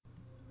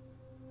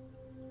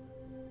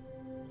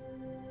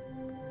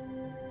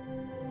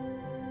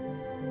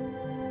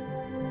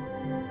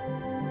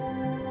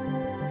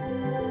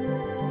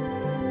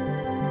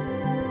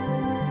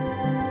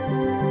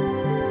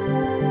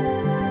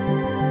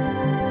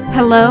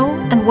Hello,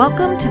 and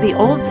welcome to the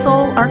Old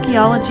Soul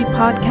Archaeology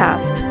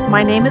Podcast.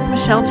 My name is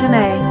Michelle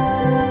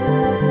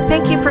Janae.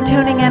 Thank you for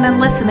tuning in and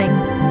listening.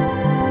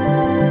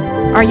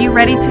 Are you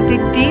ready to dig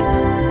deep?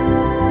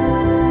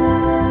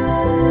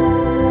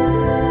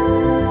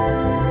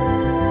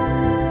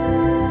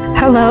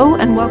 Hello,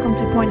 and welcome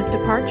to Point of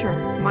Departure.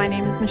 My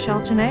name is Michelle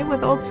Janae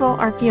with Old Soul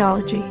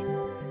Archaeology.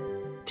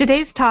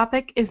 Today's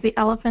topic is the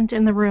elephant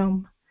in the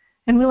room,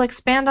 and we'll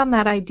expand on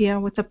that idea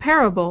with the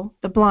parable,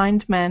 The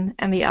Blind Men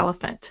and the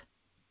Elephant.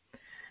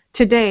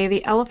 Today,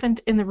 the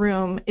elephant in the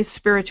room is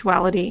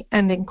spirituality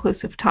and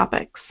inclusive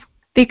topics.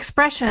 The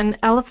expression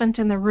elephant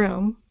in the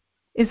room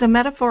is a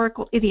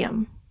metaphorical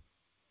idiom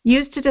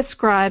used to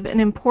describe an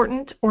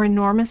important or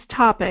enormous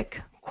topic,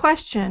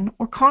 question,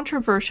 or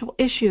controversial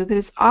issue that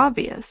is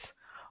obvious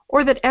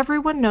or that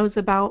everyone knows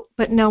about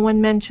but no one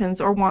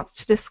mentions or wants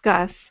to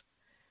discuss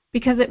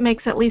because it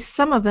makes at least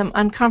some of them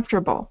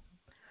uncomfortable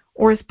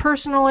or is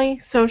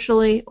personally,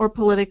 socially, or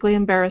politically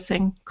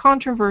embarrassing,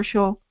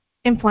 controversial,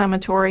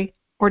 inflammatory,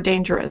 or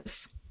dangerous.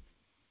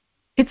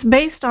 It's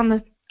based on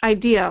the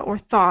idea or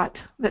thought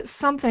that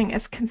something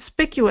as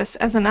conspicuous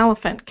as an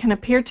elephant can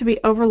appear to be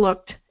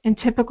overlooked in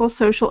typical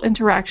social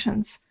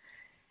interactions,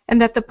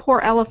 and that the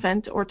poor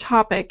elephant or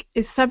topic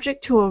is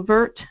subject to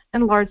overt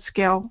and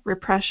large-scale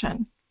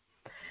repression.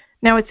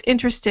 Now, it's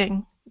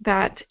interesting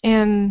that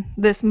in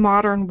this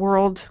modern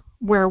world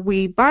where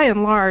we, by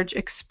and large,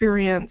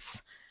 experience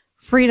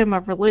freedom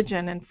of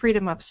religion and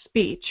freedom of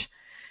speech,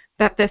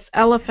 that this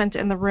elephant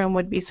in the room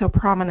would be so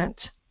prominent.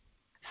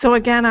 So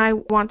again, I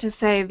want to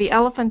say the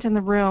elephant in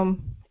the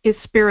room is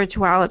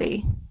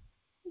spirituality,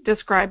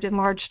 described in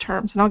large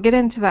terms, and I'll get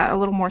into that a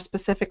little more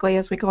specifically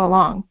as we go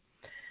along.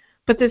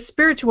 But this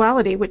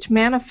spirituality, which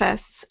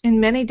manifests in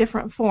many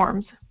different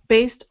forms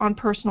based on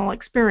personal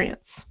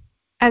experience.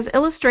 As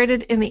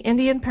illustrated in the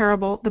Indian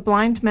parable, The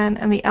Blind Men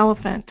and the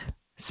Elephant,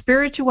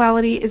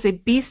 spirituality is a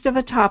beast of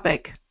a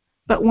topic,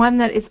 but one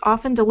that is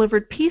often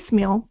delivered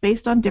piecemeal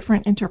based on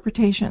different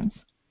interpretations.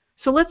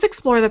 So let's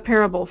explore the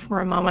parable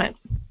for a moment.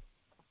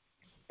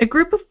 A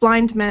group of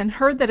blind men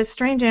heard that a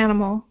strange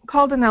animal,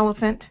 called an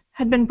elephant,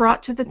 had been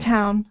brought to the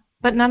town,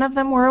 but none of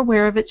them were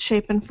aware of its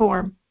shape and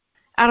form.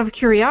 Out of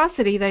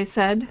curiosity, they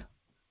said,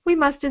 "We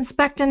must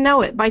inspect and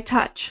know it by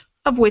touch,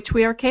 of which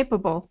we are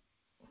capable."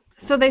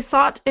 So they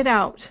sought it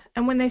out,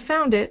 and when they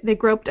found it, they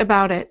groped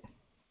about it.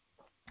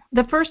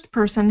 The first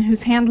person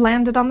whose hand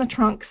landed on the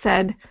trunk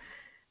said,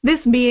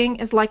 "This being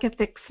is like a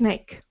thick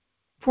snake."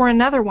 For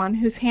another one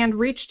whose hand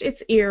reached its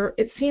ear,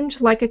 it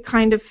seemed like a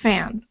kind of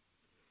fan.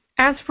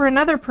 As for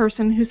another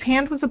person whose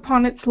hand was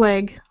upon its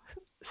leg,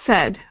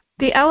 said,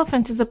 "The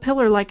elephant is a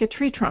pillar like a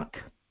tree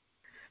trunk."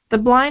 The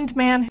blind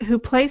man who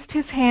placed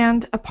his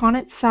hand upon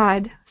its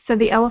side said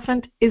the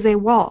elephant is a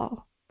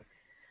wall.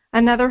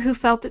 Another who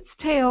felt its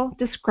tail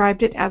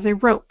described it as a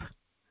rope.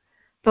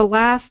 The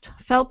last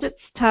felt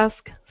its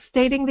tusk,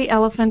 stating the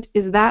elephant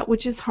is that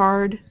which is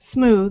hard,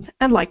 smooth,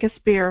 and like a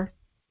spear.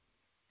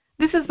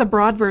 This is the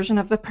broad version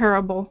of the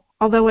parable,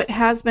 although it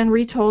has been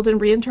retold and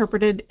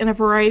reinterpreted in a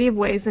variety of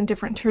ways in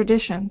different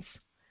traditions.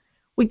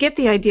 We get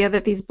the idea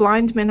that these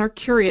blind men are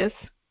curious,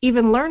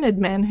 even learned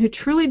men who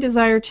truly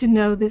desire to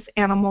know this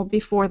animal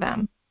before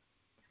them.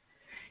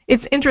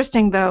 It's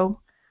interesting,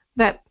 though,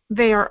 that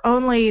they are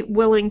only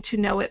willing to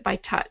know it by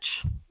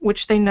touch,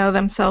 which they know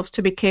themselves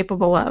to be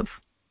capable of.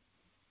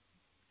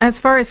 As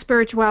far as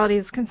spirituality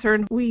is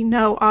concerned, we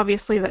know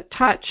obviously that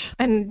touch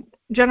and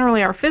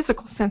generally our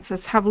physical senses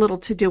have little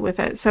to do with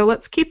it. So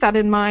let's keep that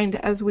in mind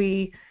as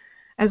we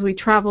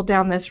travel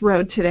down this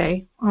road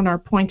today on our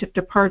point of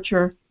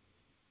departure.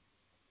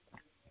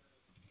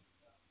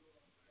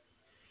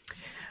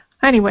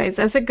 Anyways,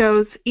 as it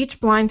goes,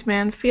 each blind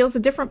man feels a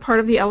different part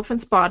of the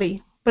elephant's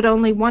body, but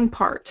only one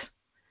part.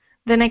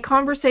 Then a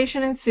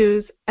conversation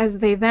ensues as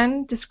they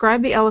then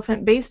describe the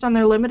elephant based on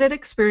their limited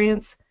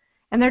experience,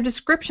 and their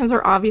descriptions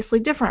are obviously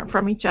different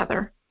from each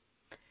other.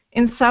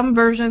 In some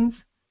versions,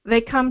 they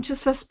come to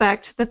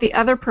suspect that the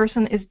other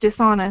person is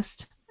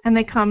dishonest, and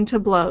they come to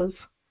blows.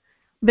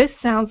 This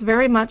sounds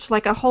very much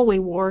like a holy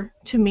war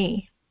to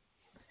me.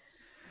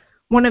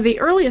 One of the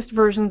earliest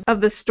versions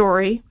of the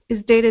story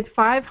is dated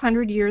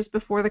 500 years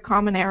before the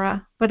Common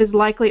Era, but is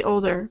likely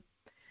older.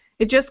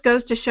 It just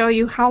goes to show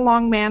you how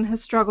long man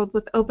has struggled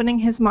with opening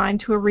his mind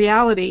to a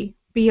reality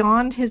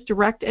beyond his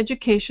direct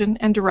education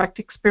and direct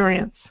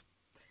experience.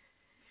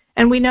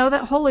 And we know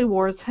that holy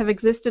wars have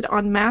existed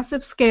on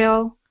massive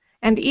scale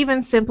and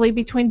even simply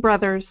between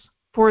brothers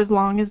for as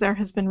long as there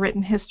has been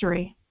written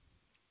history.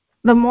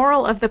 The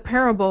moral of the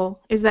parable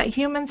is that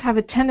humans have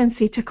a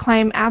tendency to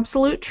claim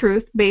absolute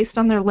truth based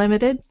on their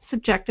limited,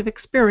 subjective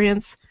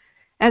experience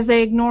as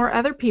they ignore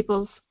other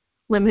people's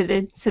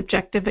limited,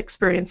 subjective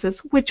experiences,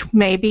 which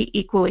may be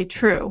equally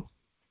true.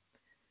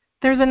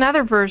 There's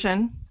another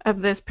version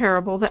of this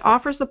parable that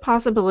offers the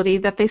possibility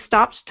that they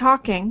stopped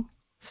talking,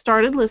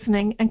 started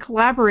listening, and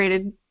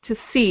collaborated to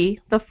see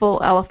the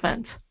full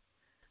elephant.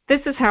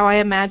 This is how I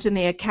imagine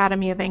the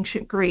Academy of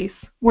Ancient Greece,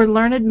 where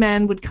learned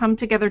men would come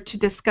together to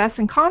discuss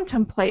and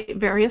contemplate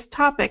various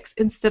topics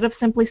instead of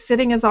simply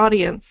sitting as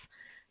audience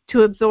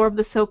to absorb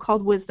the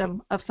so-called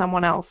wisdom of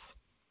someone else.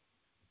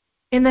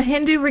 In the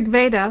Hindu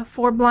Rigveda,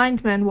 4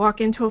 blind men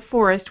walk into a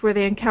forest where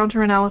they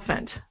encounter an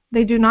elephant.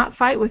 They do not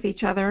fight with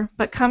each other,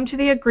 but come to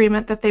the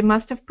agreement that they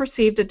must have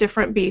perceived a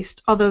different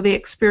beast, although they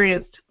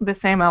experienced the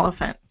same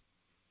elephant.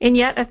 In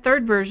yet a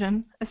third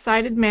version, a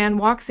sighted man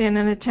walks in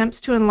and attempts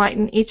to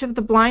enlighten each of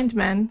the blind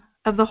men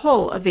of the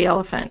whole of the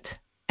elephant,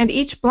 and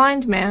each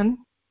blind man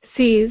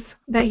sees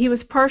that he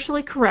was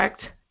partially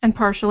correct and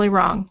partially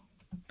wrong.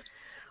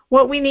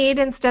 What we need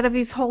instead of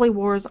these holy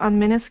wars on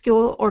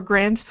minuscule or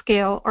grand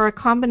scale are a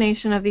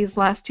combination of these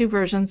last 2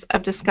 versions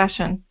of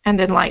discussion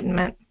and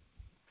enlightenment.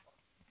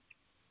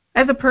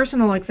 As a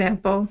personal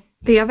example,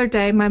 the other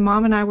day my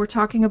mom and I were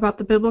talking about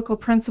the biblical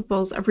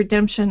principles of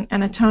redemption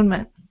and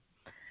atonement.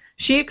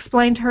 She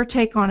explained her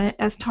take on it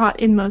as taught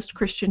in most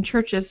Christian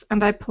churches,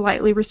 and I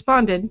politely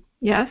responded,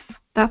 yes,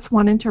 that's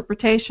one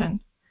interpretation.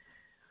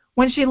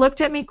 When she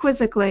looked at me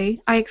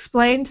quizzically, I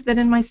explained that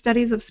in my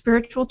studies of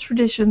spiritual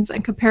traditions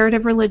and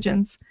comparative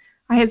religions,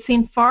 I had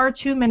seen far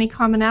too many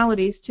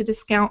commonalities to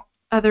discount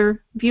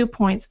other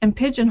viewpoints and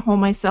pigeonhole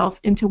myself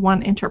into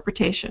one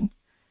interpretation.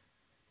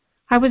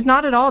 I was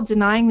not at all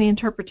denying the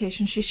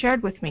interpretation she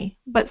shared with me,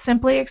 but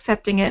simply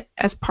accepting it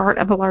as part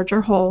of a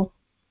larger whole.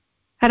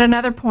 At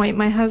another point,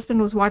 my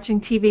husband was watching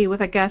TV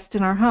with a guest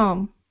in our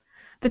home.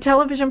 The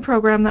television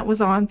program that was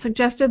on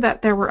suggested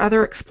that there were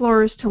other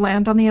explorers to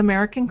land on the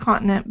American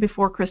continent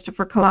before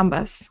Christopher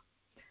Columbus.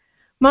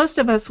 Most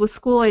of us with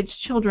school-aged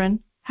children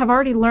have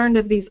already learned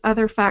of these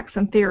other facts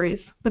and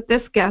theories, but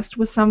this guest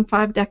was some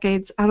 5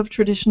 decades out of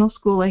traditional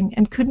schooling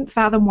and couldn't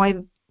fathom why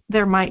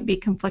there might be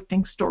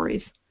conflicting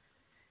stories.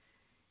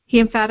 He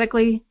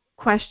emphatically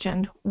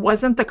questioned,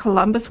 wasn't the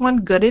Columbus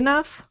one good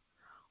enough?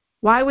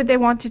 Why would they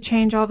want to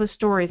change all the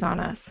stories on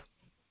us?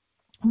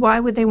 Why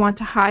would they want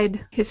to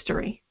hide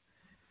history?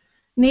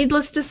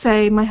 Needless to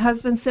say, my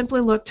husband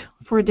simply looked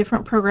for a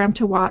different program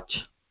to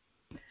watch.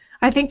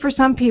 I think for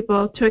some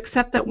people, to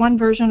accept that one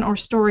version or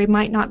story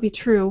might not be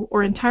true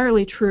or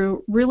entirely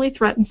true really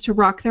threatens to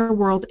rock their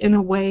world in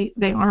a way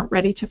they aren't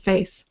ready to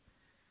face.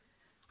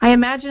 I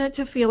imagine it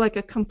to feel like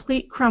a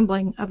complete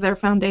crumbling of their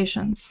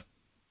foundations.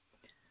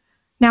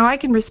 Now, I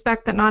can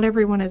respect that not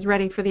everyone is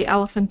ready for the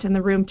elephant in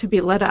the room to be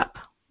lit up,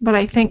 but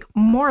I think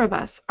more of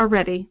us are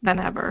ready than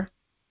ever.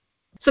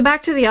 So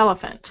back to the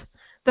elephant.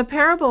 The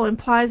parable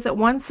implies that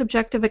one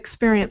subjective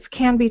experience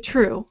can be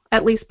true,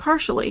 at least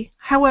partially,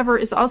 however,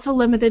 is also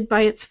limited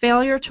by its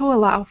failure to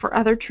allow for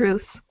other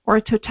truths or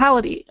a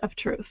totality of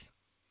truth.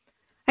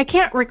 I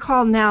can't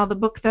recall now the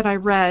book that I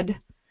read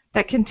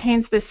that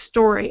contains this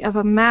story of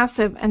a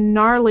massive and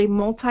gnarly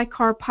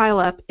multi-car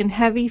pileup in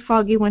heavy,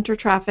 foggy winter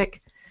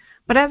traffic,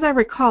 but as I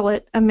recall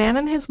it, a man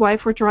and his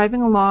wife were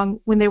driving along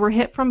when they were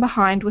hit from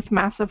behind with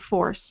massive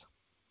force.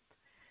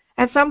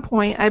 At some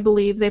point, I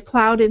believe, they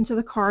plowed into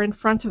the car in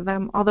front of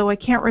them, although I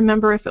can't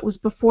remember if it was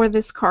before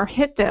this car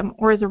hit them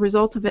or as a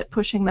result of it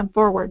pushing them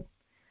forward.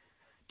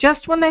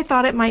 Just when they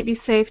thought it might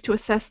be safe to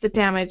assess the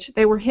damage,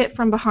 they were hit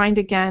from behind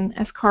again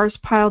as cars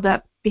piled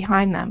up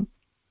behind them.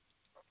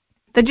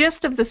 The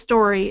gist of the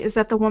story is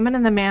that the woman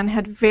and the man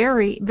had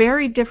very,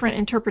 very different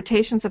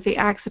interpretations of the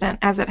accident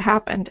as it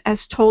happened, as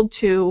told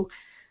to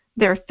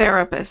their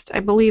therapist.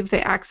 I believe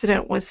the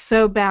accident was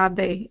so bad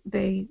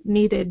they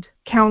needed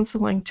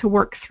counseling to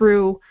work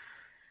through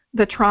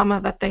the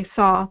trauma that they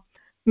saw.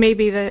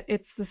 Maybe the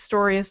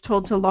story is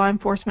told to law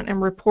enforcement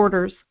and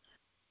reporters.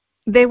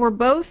 They were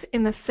both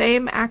in the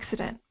same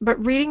accident,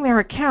 but reading their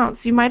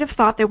accounts, you might have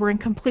thought they were in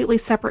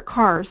completely separate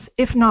cars,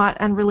 if not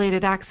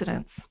unrelated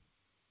accidents.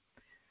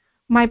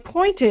 My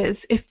point is,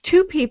 if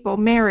 2 people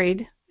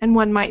married, and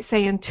one might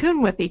say in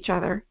tune with each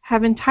other,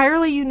 have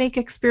entirely unique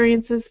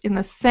experiences in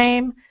the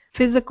same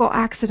physical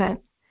accident,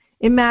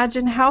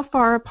 imagine how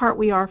far apart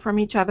we are from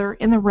each other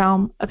in the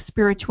realm of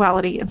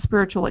spirituality and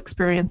spiritual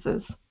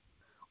experiences.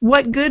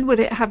 What good would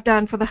it have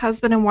done for the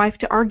husband and wife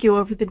to argue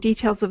over the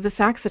details of this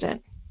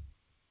accident?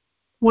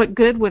 What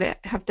good would it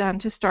have done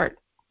to start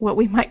what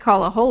we might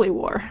call a holy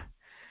war?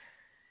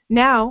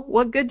 Now,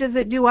 what good does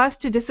it do us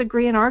to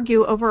disagree and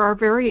argue over our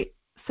very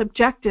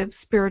subjective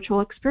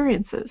spiritual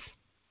experiences?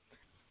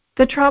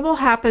 The trouble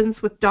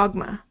happens with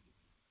dogma.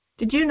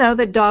 Did you know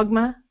that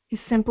dogma is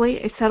simply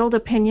a settled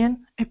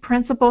opinion, a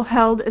principle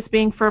held as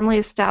being firmly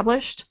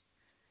established?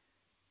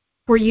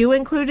 Were you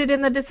included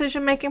in the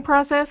decision-making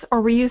process,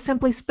 or were you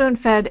simply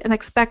spoon-fed and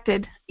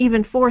expected,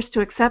 even forced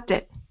to accept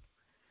it?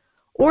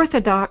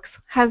 Orthodox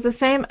has the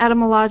same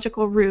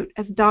etymological root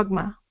as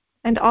dogma,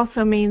 and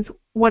also means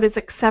what is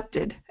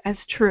accepted as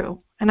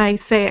true, and I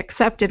say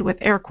accepted with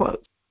air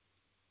quotes.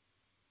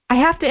 I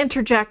have to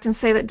interject and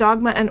say that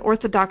dogma and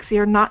orthodoxy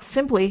are not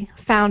simply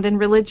found in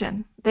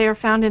religion. They are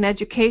found in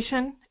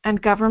education and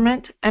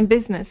government and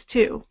business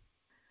too.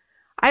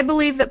 I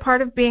believe that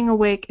part of being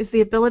awake is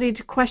the ability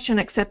to question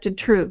accepted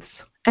truths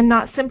and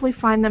not simply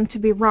find them to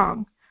be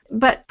wrong,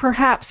 but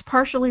perhaps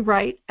partially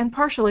right and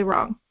partially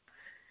wrong.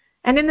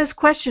 And in this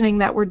questioning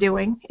that we're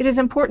doing, it is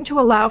important to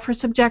allow for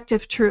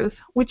subjective truth,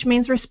 which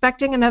means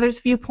respecting another's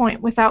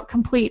viewpoint without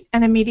complete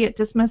and immediate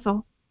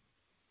dismissal.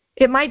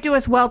 It might do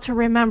us well to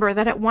remember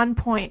that at one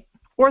point,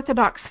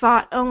 Orthodox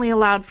thought only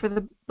allowed for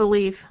the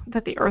belief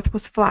that the earth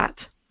was flat.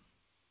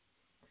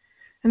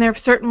 And there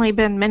have certainly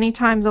been many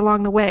times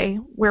along the way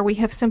where we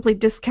have simply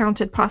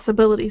discounted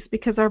possibilities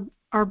because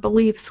our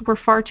beliefs were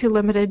far too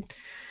limited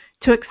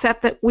to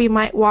accept that we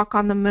might walk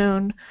on the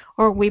moon,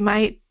 or we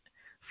might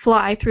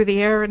fly through the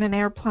air in an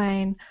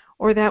airplane,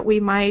 or that we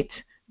might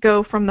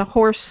go from the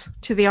horse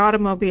to the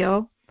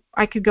automobile.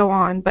 I could go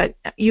on, but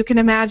you can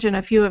imagine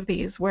a few of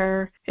these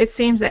where it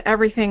seems that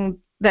everything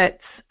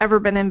that's ever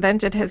been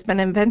invented has been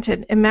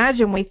invented.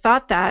 Imagine we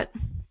thought that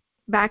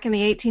back in the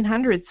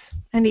 1800s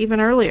and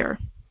even earlier.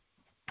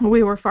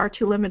 We were far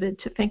too limited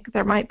to think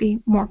there might be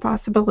more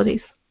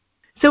possibilities.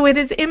 So it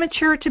is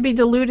immature to be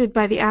deluded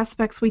by the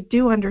aspects we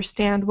do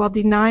understand while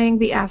denying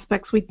the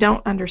aspects we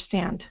don't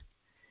understand.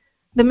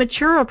 The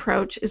mature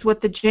approach is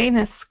what the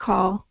Jainists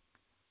call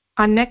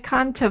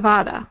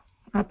Anekantavada.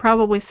 I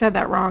probably said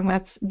that wrong.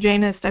 That's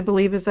Jainist, I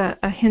believe, is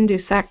a Hindu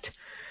sect.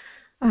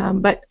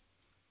 But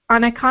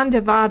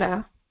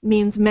Anekantavada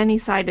means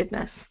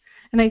many-sidedness.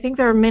 And I think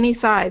there are many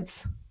sides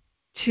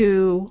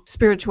to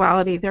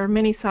spirituality. There are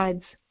many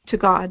sides to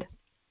God.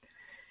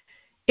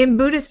 In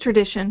Buddhist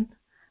tradition,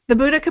 the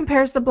Buddha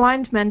compares the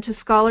blind men to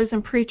scholars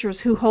and preachers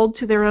who hold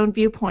to their own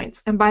viewpoints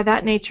and by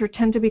that nature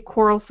tend to be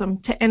quarrelsome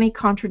to any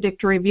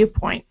contradictory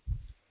viewpoint.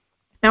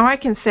 Now I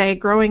can say,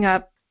 growing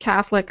up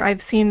Catholic,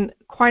 I've seen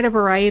quite a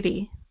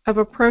variety of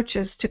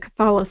approaches to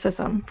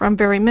Catholicism, from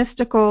very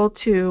mystical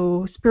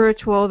to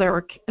spiritual.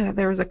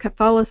 There is a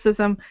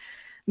Catholicism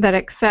that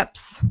accepts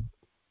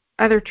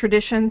other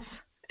traditions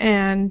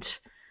and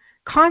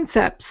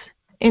concepts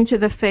into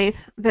the faith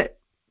that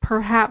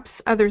perhaps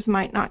others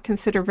might not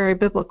consider very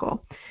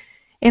biblical.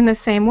 In the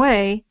same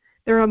way,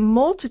 there are a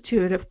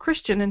multitude of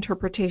Christian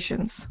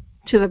interpretations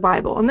to the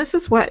Bible. And this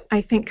is what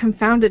I think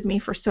confounded me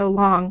for so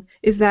long,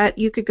 is that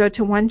you could go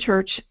to one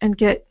church and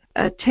get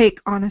a take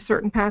on a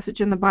certain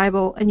passage in the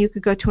Bible, and you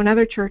could go to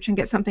another church and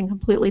get something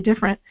completely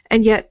different,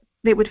 and yet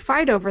they would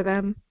fight over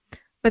them,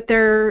 but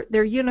their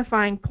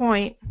unifying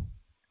point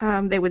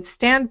they would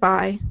stand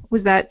by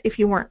was that if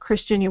you weren't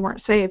Christian, you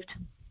weren't saved.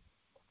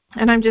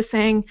 And I'm just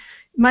saying,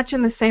 much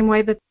in the same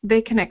way that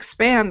they can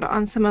expand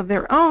on some of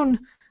their own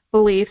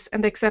beliefs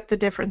and accept the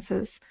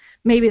differences.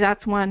 Maybe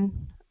that's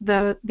one.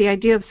 The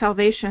idea of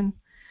salvation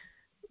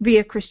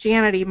via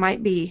Christianity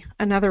might be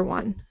another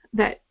one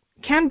that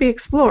can be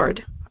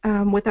explored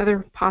with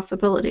other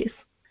possibilities.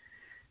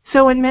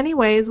 So in many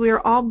ways, we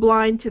are all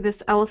blind to this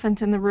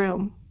elephant in the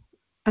room,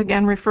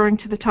 again referring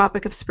to the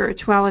topic of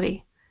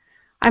spirituality.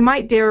 I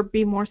might dare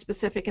be more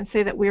specific and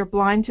say that we are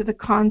blind to the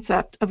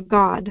concept of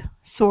God,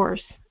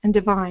 source, and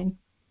divine.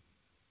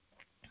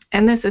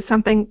 And this is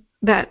something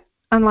that,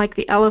 unlike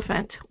the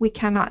elephant, we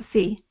cannot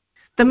see.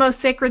 The most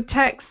sacred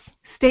texts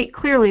state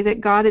clearly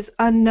that God is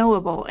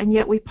unknowable, and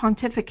yet we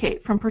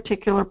pontificate from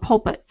particular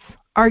pulpits,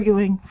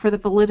 arguing for the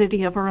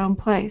validity of our own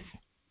place.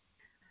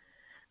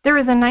 There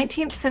is a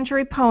 19th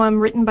century poem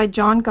written by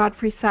John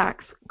Godfrey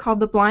Saxe called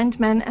The Blind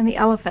Men and the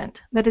Elephant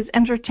that is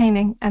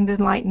entertaining and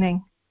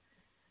enlightening.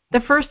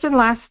 The first and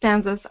last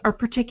stanzas are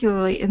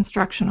particularly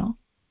instructional.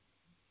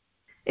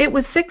 It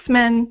was 6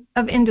 men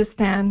of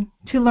Indostan,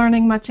 to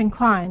learning much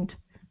inclined,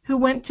 who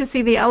went to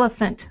see the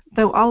elephant,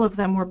 though all of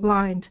them were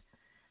blind,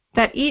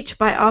 that each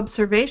by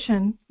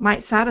observation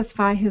might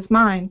satisfy his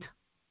mind.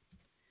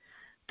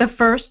 The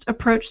first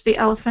approached the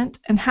elephant,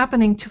 and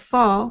happening to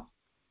fall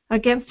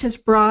against his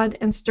broad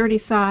and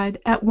sturdy side,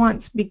 at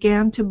once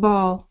began to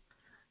bawl,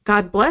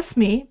 God bless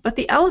me, but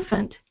the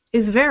elephant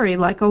is very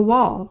like a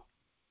wall.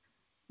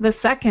 The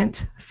second,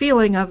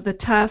 feeling of the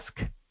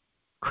tusk,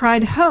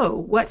 cried,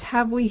 Ho, what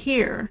have we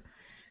here?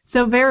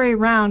 So very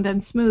round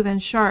and smooth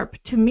and sharp,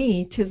 to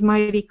me 'tis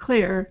mighty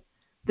clear,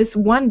 this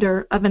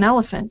wonder of an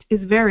elephant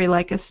is very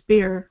like a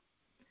spear.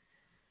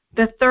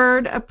 The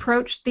third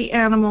approached the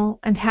animal,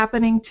 and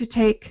happening to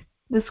take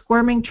the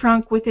squirming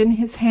trunk within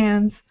his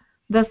hands,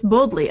 thus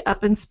boldly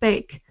up and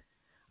spake,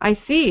 I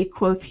see,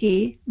 quoth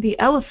he, the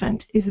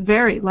elephant is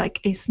very like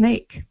a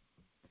snake.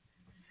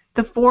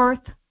 The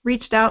fourth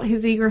reached out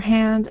his eager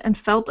hand, and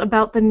felt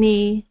about the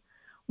knee.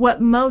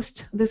 What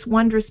most this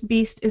wondrous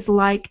beast is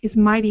like is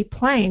mighty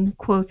plain,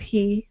 quoth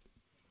he.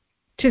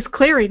 'Tis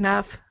clear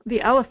enough,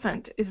 the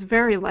elephant is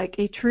very like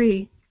a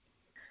tree.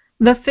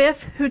 The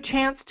fifth, who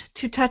chanced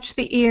to touch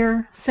the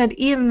ear, said,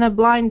 E'en the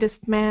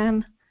blindest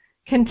man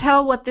can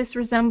tell what this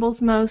resembles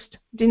most,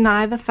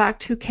 deny the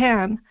fact who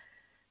can.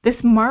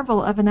 This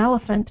marvel of an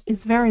elephant is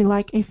very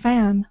like a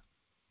fan.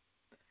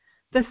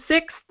 The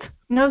sixth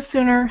no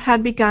sooner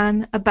had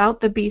begun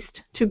about the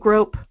beast to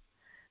grope,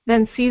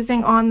 than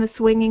seizing on the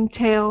swinging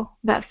tail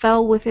that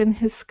fell within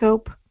his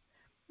scope,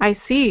 I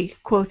see,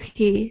 quoth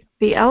he,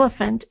 the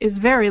elephant is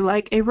very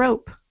like a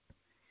rope.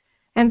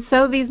 And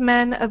so these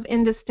men of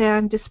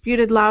Indostan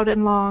disputed loud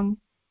and long,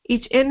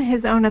 each in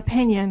his own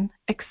opinion,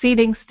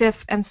 exceeding stiff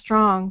and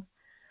strong,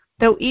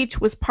 though each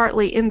was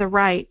partly in the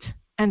right,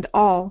 and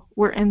all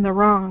were in the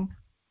wrong.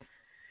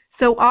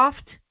 So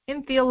oft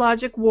in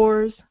theologic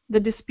wars the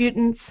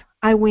disputants,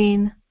 I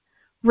ween,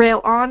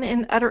 rail on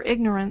in utter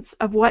ignorance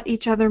of what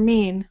each other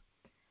mean,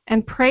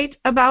 and prate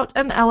about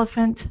an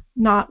elephant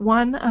not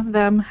one of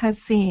them has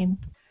seen.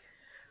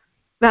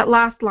 That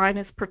last line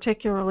is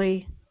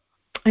particularly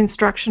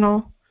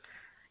instructional.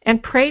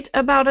 And prate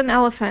about an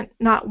elephant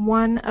not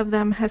one of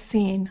them has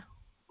seen.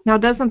 Now,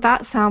 doesn't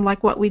that sound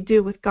like what we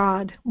do with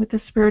God, with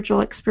the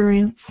spiritual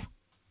experience?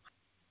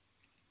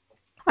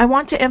 I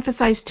want to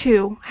emphasize,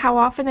 too, how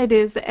often it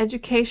is that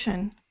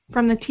education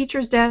from the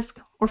teacher's desk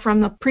or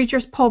from the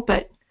preacher's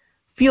pulpit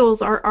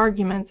fuels our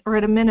arguments, or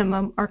at a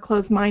minimum, our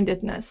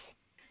closed-mindedness.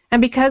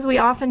 And because we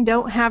often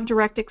don't have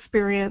direct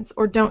experience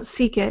or don't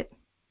seek it,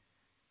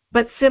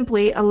 but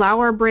simply allow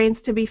our brains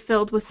to be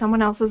filled with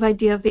someone else's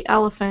idea of the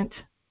elephant,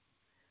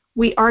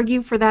 we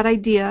argue for that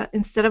idea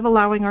instead of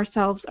allowing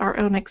ourselves our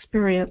own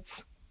experience.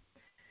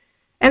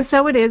 And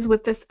so it is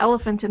with this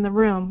elephant in the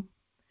room.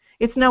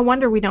 It's no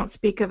wonder we don't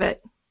speak of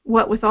it,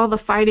 what with all the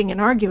fighting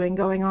and arguing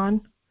going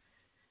on.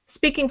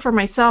 Speaking for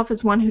myself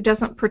as one who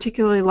doesn't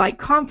particularly like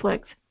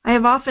conflict, I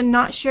have often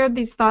not shared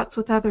these thoughts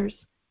with others,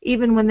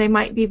 even when they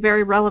might be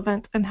very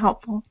relevant and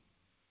helpful.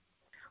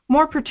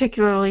 More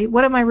particularly,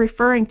 what am I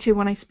referring to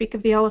when I speak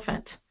of the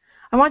elephant?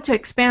 I want to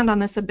expand on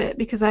this a bit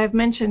because I have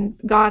mentioned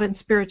God and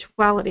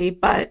spirituality,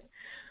 but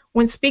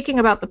when speaking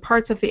about the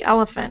parts of the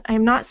elephant, I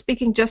am not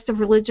speaking just of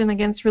religion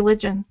against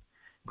religion,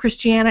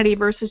 Christianity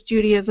versus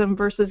Judaism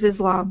versus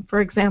Islam,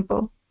 for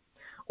example,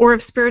 or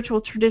of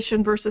spiritual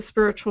tradition versus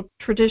spiritual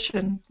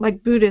tradition,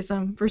 like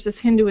Buddhism versus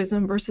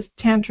Hinduism versus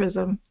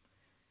Tantrism,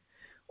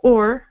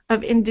 or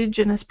of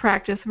indigenous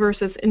practice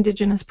versus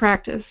indigenous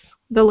practice,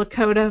 the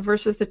Lakota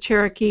versus the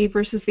Cherokee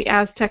versus the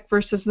Aztec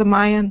versus the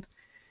Mayan,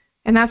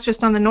 and that's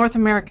just on the North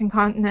American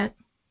continent.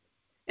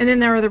 And then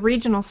there are the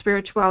regional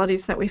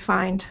spiritualities that we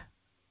find,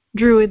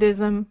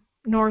 Druidism,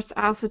 Norse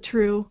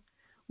Asatru,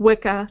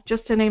 Wicca,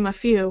 just to name a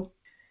few.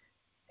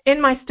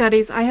 In my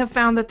studies, I have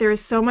found that there is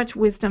so much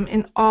wisdom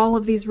in all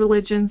of these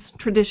religions,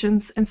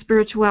 traditions, and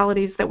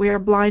spiritualities that we are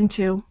blind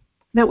to,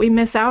 that we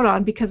miss out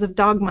on because of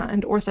dogma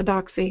and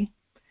orthodoxy.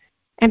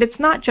 And it's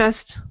not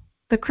just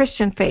the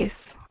Christian faith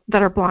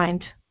that are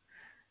blind.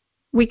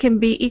 We can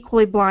be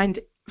equally blind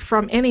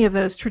from any of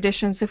those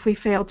traditions if we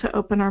fail to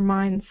open our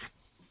minds.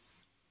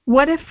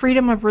 What if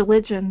freedom of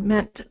religion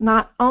meant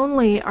not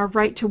only our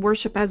right to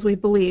worship as we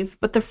believe,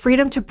 but the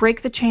freedom to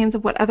break the chains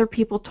of what other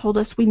people told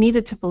us we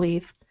needed to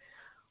believe?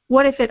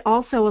 What if it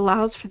also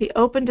allows for the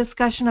open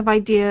discussion of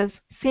ideas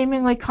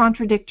seemingly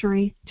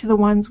contradictory to the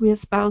ones we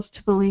espouse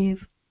to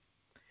believe?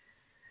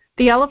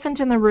 The elephant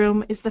in the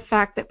room is the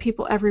fact that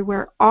people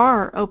everywhere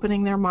are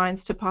opening their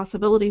minds to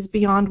possibilities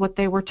beyond what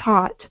they were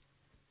taught.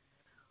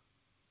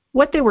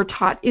 What they were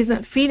taught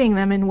isn't feeding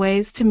them in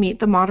ways to meet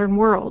the modern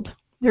world.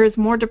 There is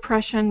more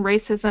depression,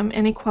 racism,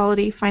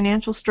 inequality,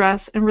 financial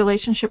stress, and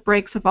relationship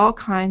breaks of all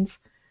kinds,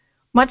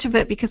 much of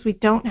it because we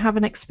don't have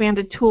an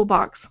expanded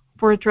toolbox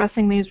for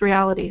addressing these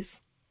realities.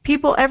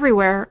 People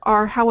everywhere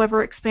are,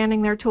 however,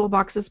 expanding their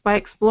toolboxes by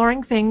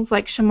exploring things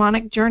like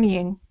shamanic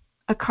journeying,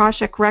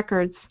 Akashic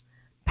records,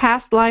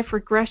 past life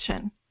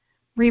regression,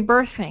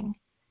 rebirthing,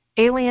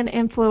 alien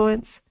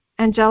influence,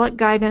 angelic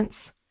guidance,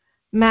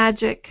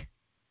 magic,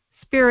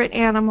 spirit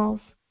animals,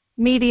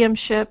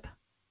 mediumship,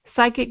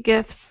 psychic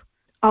gifts,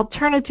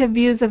 alternative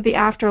views of the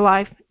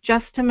afterlife,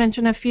 just to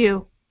mention a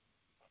few.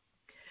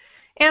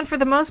 And for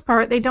the most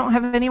part, they don't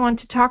have anyone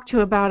to talk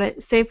to about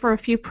it, save for a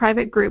few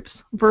private groups,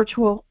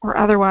 virtual or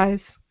otherwise.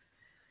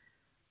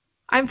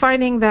 I'm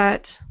finding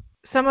that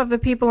some of the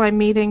people I'm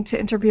meeting to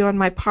interview on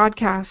my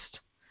podcast,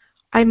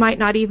 I might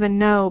not even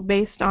know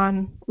based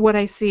on what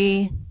I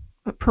see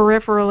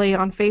peripherally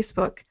on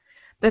Facebook,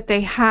 that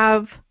they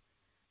have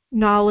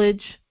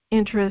knowledge,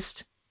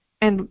 interest,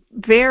 and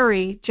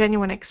very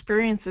genuine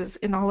experiences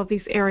in all of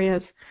these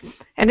areas.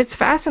 And it's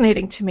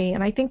fascinating to me,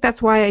 and I think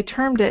that's why I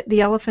termed it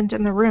the elephant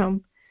in the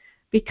room,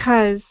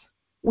 because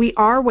we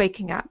are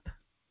waking up,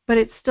 but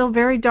it's still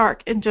very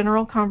dark in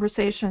general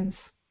conversations.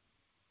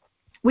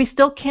 We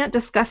still can't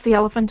discuss the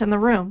elephant in the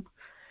room.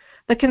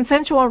 The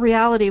consensual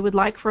reality would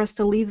like for us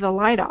to leave the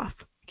light off,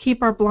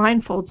 keep our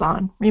blindfolds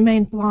on,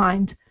 remain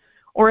blind,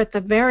 or at the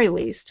very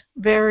least,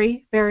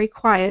 very, very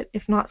quiet,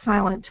 if not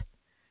silent.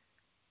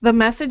 The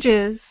message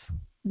is,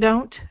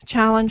 don't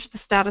challenge the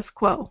status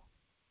quo.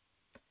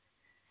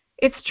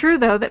 It's true,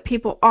 though, that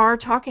people are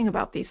talking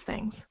about these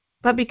things,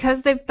 but because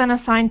they've been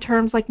assigned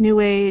terms like New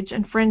Age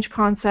and fringe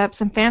concepts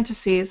and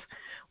fantasies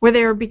where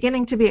they are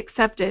beginning to be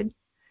accepted,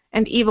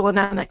 and evil and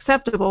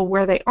unacceptable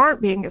where they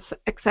aren't being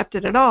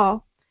accepted at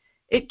all,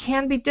 it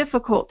can be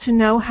difficult to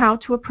know how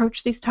to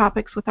approach these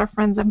topics with our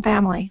friends and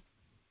family.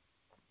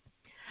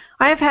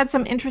 I have had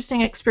some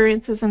interesting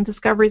experiences and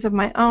discoveries of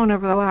my own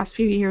over the last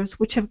few years,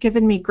 which have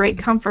given me great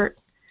comfort.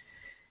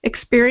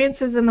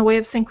 Experiences in the way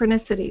of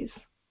synchronicities,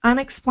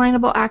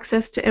 unexplainable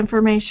access to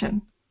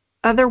information,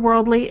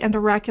 otherworldly and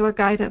oracular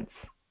guidance,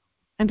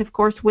 and of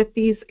course with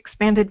these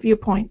expanded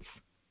viewpoints.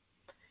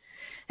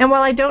 And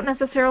while I don't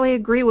necessarily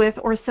agree with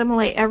or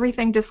assimilate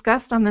everything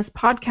discussed on this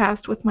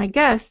podcast with my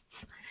guests,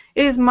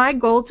 it is my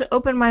goal to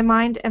open my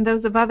mind and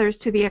those of others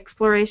to the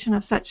exploration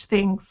of such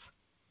things.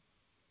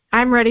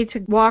 I'm ready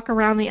to walk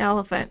around the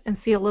elephant and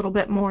see a little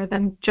bit more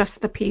than just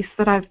the piece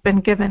that I've been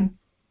given.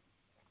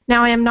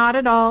 Now, I am not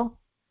at all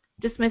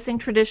dismissing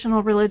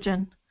traditional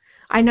religion.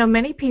 I know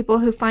many people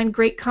who find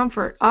great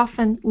comfort,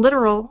 often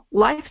literal,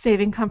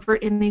 life-saving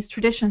comfort in these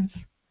traditions.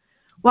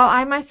 While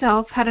I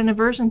myself had an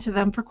aversion to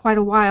them for quite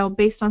a while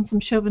based on some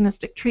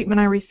chauvinistic treatment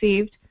I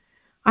received,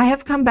 I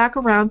have come back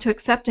around to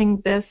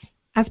accepting this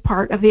as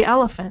part of the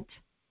elephant.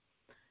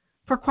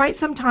 For quite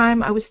some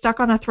time, I was stuck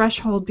on a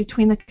threshold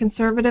between the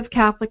conservative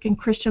Catholic and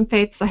Christian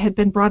faiths I had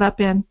been brought up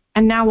in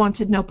and now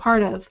wanted no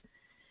part of,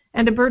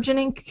 and a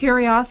burgeoning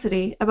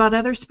curiosity about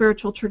other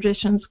spiritual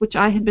traditions which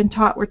I had been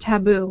taught were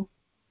taboo.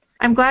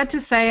 I'm glad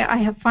to say I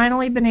have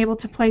finally been able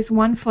to place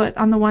one foot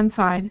on the one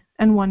side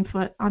and one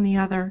foot on the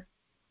other,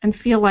 and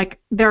feel like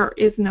there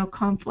is no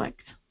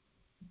conflict.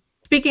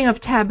 Speaking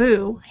of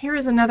taboo, here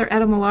is another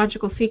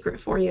etymological secret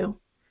for you.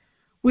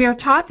 We are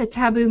taught that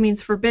taboo means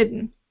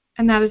forbidden,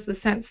 and that is the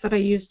sense that I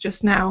used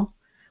just now,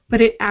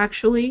 but it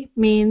actually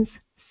means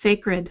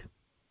sacred.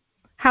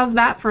 How's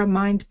that for a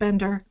mind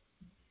bender?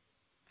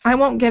 I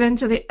won't get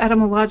into the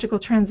etymological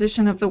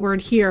transition of the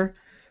word here,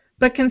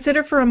 but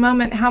consider for a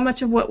moment how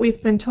much of what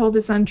we've been told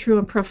is untrue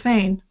and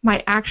profane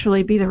might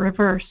actually be the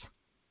reverse.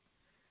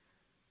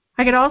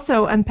 I could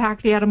also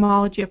unpack the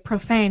etymology of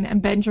profane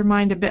and bend your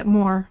mind a bit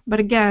more, but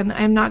again,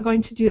 I am not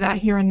going to do that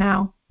here and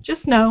now.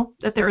 Just know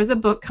that there is a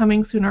book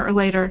coming sooner or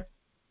later.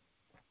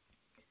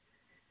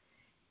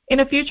 In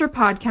a future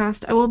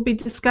podcast, I will be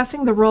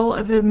discussing the role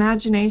of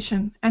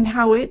imagination and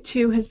how it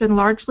too has been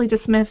largely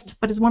dismissed,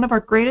 but is one of our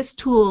greatest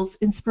tools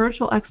in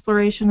spiritual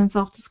exploration and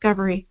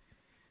self-discovery,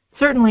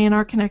 certainly in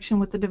our connection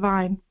with the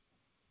divine.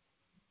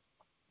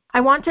 I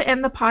want to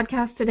end the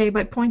podcast today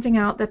by pointing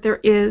out that there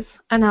is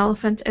an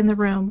elephant in the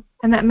room,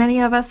 and that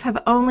many of us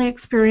have only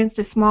experienced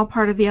a small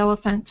part of the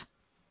elephant.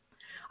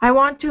 I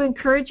want to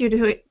encourage you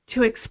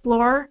to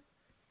explore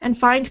and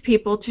find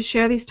people to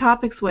share these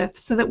topics with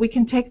so that we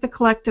can take the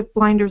collective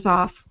blinders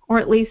off, or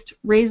at least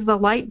raise the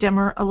light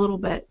dimmer a little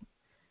bit.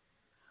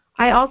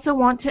 I also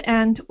want to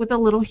end with a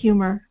little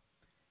humor.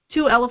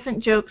 2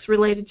 elephant jokes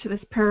related to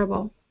this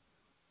parable.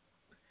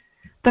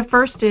 The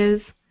first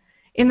is,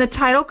 in the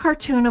title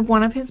cartoon of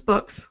one of his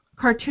books,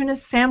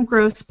 cartoonist Sam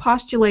Gross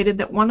postulated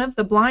that one of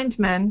the blind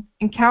men,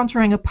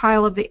 encountering a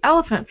pile of the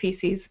elephant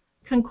feces,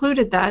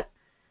 concluded that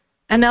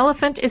an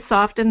elephant is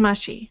soft and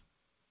mushy.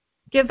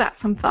 Give that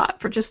some thought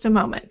for just a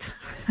moment.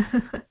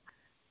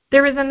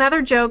 There is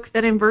another joke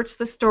that inverts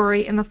the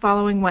story in the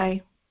following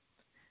way.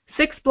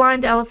 6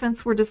 blind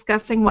elephants were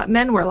discussing what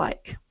men were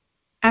like.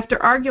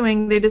 After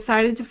arguing, they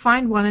decided to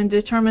find one and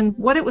determine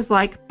what it was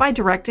like by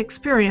direct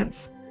experience.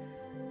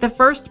 The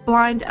first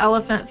blind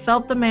elephant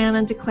felt the man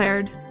and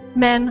declared,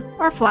 "Men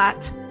are flat."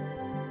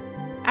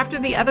 After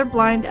the other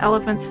blind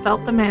elephants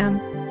felt the man,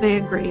 they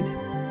agreed.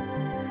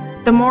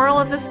 The moral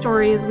of the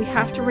story is we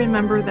have to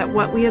remember that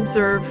what we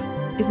observe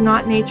is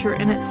not nature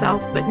in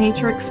itself, but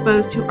nature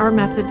exposed to our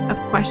method of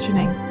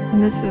questioning.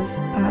 And this is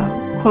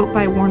a quote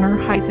by Werner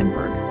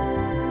Heisenberg.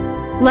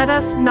 Let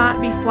us not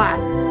be flat,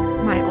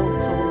 my old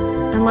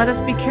souls, and let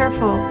us be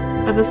careful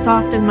of the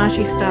soft and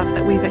mushy stuff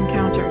that we've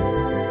encountered.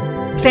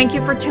 Thank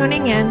you for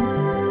tuning in.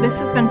 This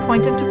has been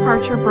Point of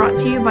Departure, brought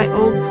to you by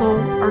Old Soul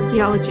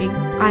Archaeology.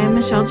 I am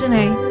Michelle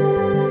Janae.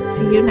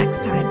 See you next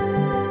time.